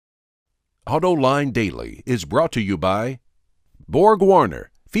AutoLine Daily is brought to you by Borg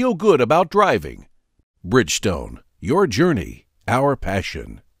Warner, feel good about driving. Bridgestone, your journey, our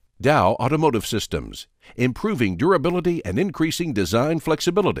passion. Dow Automotive Systems, improving durability and increasing design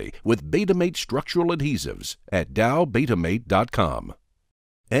flexibility with Betamate structural adhesives at dowbetamate.com.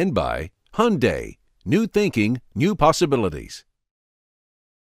 And by Hyundai, new thinking, new possibilities.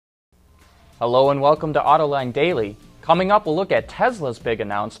 Hello and welcome to AutoLine Daily. Coming up, we'll look at Tesla's big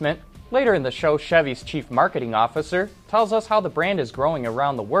announcement. Later in the show, Chevy's chief marketing officer tells us how the brand is growing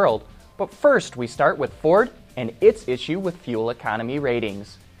around the world. But first, we start with Ford and its issue with fuel economy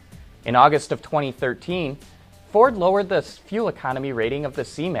ratings. In August of 2013, Ford lowered the fuel economy rating of the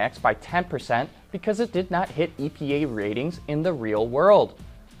C-Max by 10% because it did not hit EPA ratings in the real world.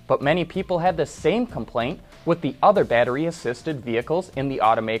 But many people had the same complaint with the other battery-assisted vehicles in the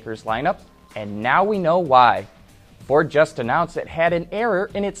automaker's lineup, and now we know why. Ford just announced it had an error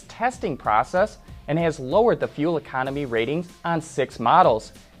in its testing process and has lowered the fuel economy ratings on 6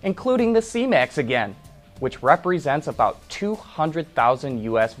 models, including the C-Max again, which represents about 200,000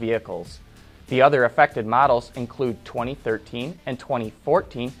 U.S. vehicles. The other affected models include 2013 and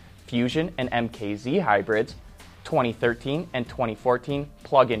 2014 Fusion and MKZ hybrids, 2013 and 2014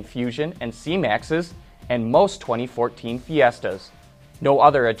 plug-in Fusion and C-Maxes, and most 2014 Fiestas. No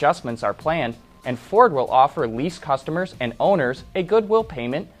other adjustments are planned, and Ford will offer lease customers and owners a goodwill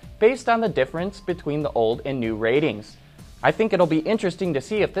payment based on the difference between the old and new ratings. I think it'll be interesting to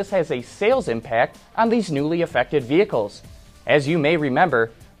see if this has a sales impact on these newly affected vehicles. As you may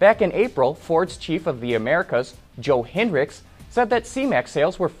remember, back in April, Ford's chief of the Americas, Joe Hinrichs, said that C-Max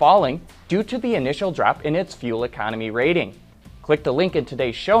sales were falling due to the initial drop in its fuel economy rating. Click the link in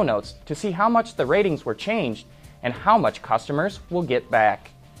today's show notes to see how much the ratings were changed and how much customers will get back.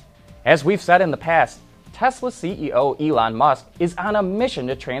 As we've said in the past, Tesla CEO Elon Musk is on a mission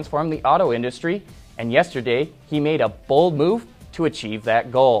to transform the auto industry, and yesterday he made a bold move to achieve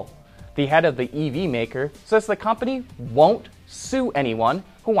that goal. The head of the EV maker says the company won't sue anyone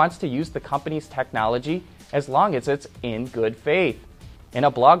who wants to use the company's technology as long as it's in good faith. In a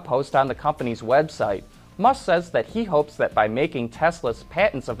blog post on the company's website, Musk says that he hopes that by making Tesla's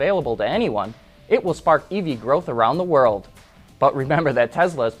patents available to anyone, it will spark EV growth around the world. But remember that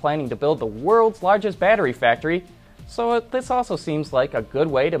Tesla is planning to build the world's largest battery factory, so this also seems like a good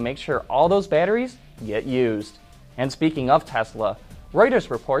way to make sure all those batteries get used. And speaking of Tesla, Reuters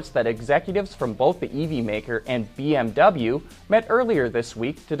reports that executives from both the EV maker and BMW met earlier this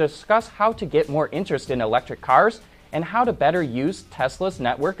week to discuss how to get more interest in electric cars and how to better use Tesla's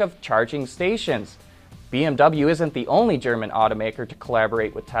network of charging stations. BMW isn't the only German automaker to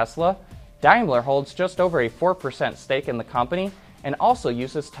collaborate with Tesla. Daimler holds just over a 4% stake in the company and also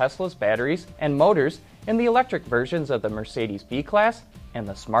uses Tesla's batteries and motors in the electric versions of the Mercedes B-Class and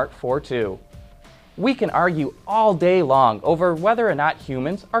the Smart 4 We can argue all day long over whether or not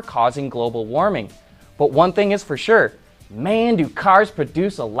humans are causing global warming. But one thing is for sure, man, do cars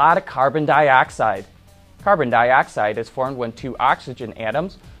produce a lot of carbon dioxide. Carbon dioxide is formed when 2 oxygen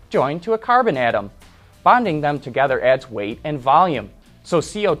atoms join to a carbon atom. Bonding them together adds weight and volume. So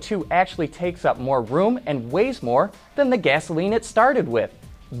CO2 actually takes up more room and weighs more than the gasoline it started with.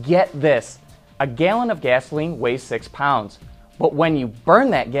 Get this, a gallon of gasoline weighs 6 pounds, but when you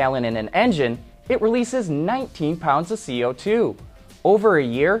burn that gallon in an engine, it releases 19 pounds of CO2. Over a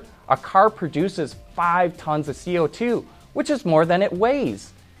year, a car produces 5 tons of CO2, which is more than it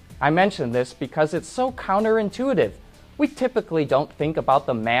weighs. I mention this because it's so counterintuitive. We typically don't think about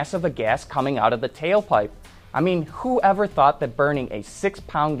the mass of a gas coming out of the tailpipe. I mean, who ever thought that burning a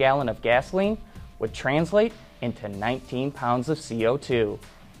 6-pound gallon of gasoline would translate into 19 pounds of CO2?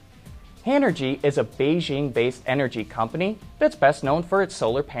 Hanergy is a Beijing-based energy company that's best known for its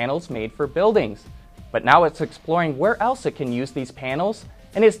solar panels made for buildings. But now it's exploring where else it can use these panels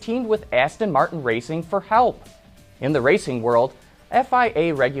and is teamed with Aston Martin Racing for help. In the racing world,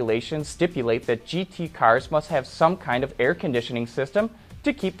 FIA regulations stipulate that GT cars must have some kind of air conditioning system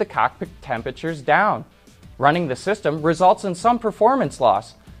to keep the cockpit temperatures down. Running the system results in some performance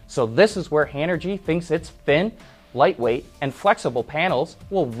loss, so this is where Hanergy thinks its thin, lightweight, and flexible panels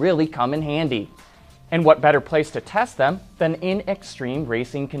will really come in handy. And what better place to test them than in extreme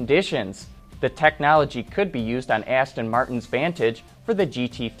racing conditions? The technology could be used on Aston Martin's Vantage for the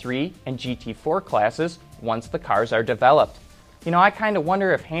GT3 and GT4 classes once the cars are developed. You know, I kind of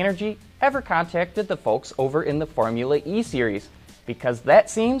wonder if Hanergy ever contacted the folks over in the Formula E series, because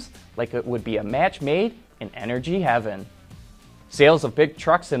that seems like it would be a match made in energy heaven. Sales of big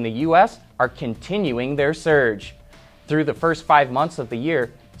trucks in the U.S. are continuing their surge. Through the first 5 months of the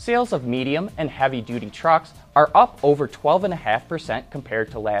year, sales of medium and heavy-duty trucks are up over 12.5%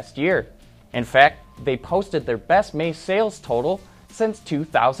 compared to last year. In fact, they posted their best May sales total since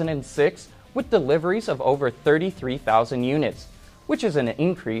 2006 with deliveries of over 33,000 units, which is an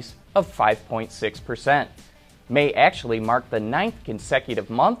increase of 5.6%. May actually marked the 9th consecutive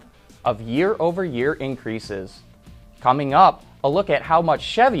month of year-over-year increases. Coming up, a look at how much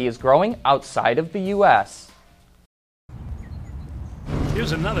Chevy is growing outside of the U.S.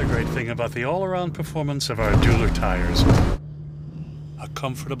 Here's another great thing about the all-around performance of our Dueler tires. A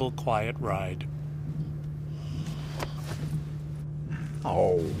comfortable, quiet ride.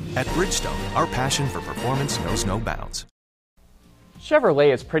 At Bridgestone, our passion for performance knows no bounds.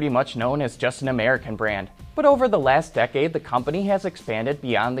 Chevrolet is pretty much known as just an American brand, but over the last decade the company has expanded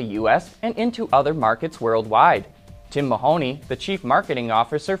beyond the US and into other markets worldwide. Tim Mahoney, the Chief Marketing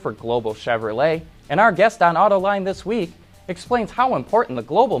Officer for Global Chevrolet, and our guest on Autoline this week, explains how important the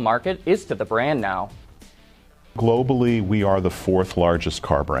global market is to the brand now. Globally, we are the 4th largest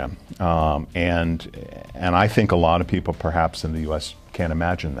car brand, and I think a lot of people perhaps in the U.S. can't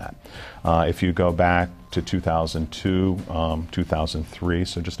imagine that. If you go back to 2002, 2003,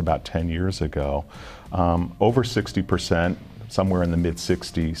 so just about 10 years ago, over 60%, somewhere in the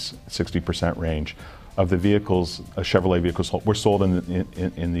mid-60s, 60% range, of the vehicles, Chevrolet vehicles, were sold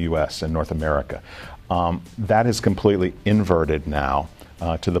in the U.S. and North America. That has completely inverted now.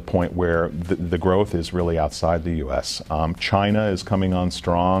 To the point where the growth is really outside the U.S. China is coming on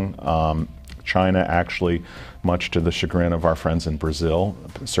strong. China actually, much to the chagrin of our friends in Brazil,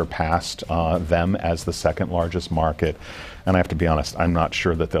 surpassed them as the 2nd largest market. And I have to be honest, I'm not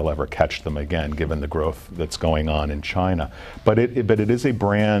sure that they'll ever catch them again, given the growth that's going on in China. But it is a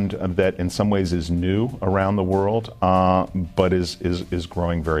brand that in some ways is new around the world, but is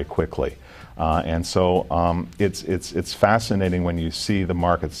growing very quickly. And so it's fascinating when you see the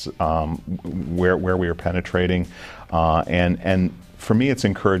markets where we are penetrating, and for me it's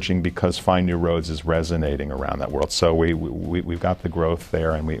encouraging because Find New Roads is resonating around that world. So we've got the growth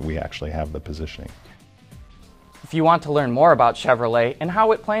there, and we actually have the positioning. If you want to learn more about Chevrolet and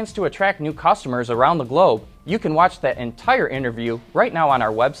how it plans to attract new customers around the globe, you can watch that entire interview right now on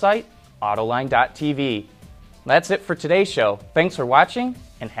our website, Autoline.tv. That's it for today's show. Thanks for watching,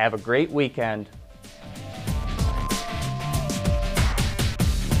 and have a great weekend.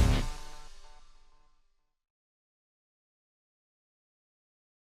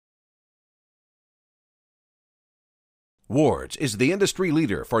 Wards is the industry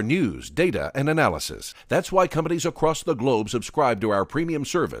leader for news, data, and analysis. That's why companies across the globe subscribe to our premium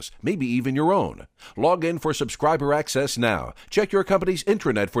service, maybe even your own. Log in for subscriber access now. Check your company's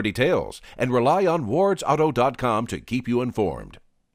intranet for details, and rely on wardsauto.com to keep you informed.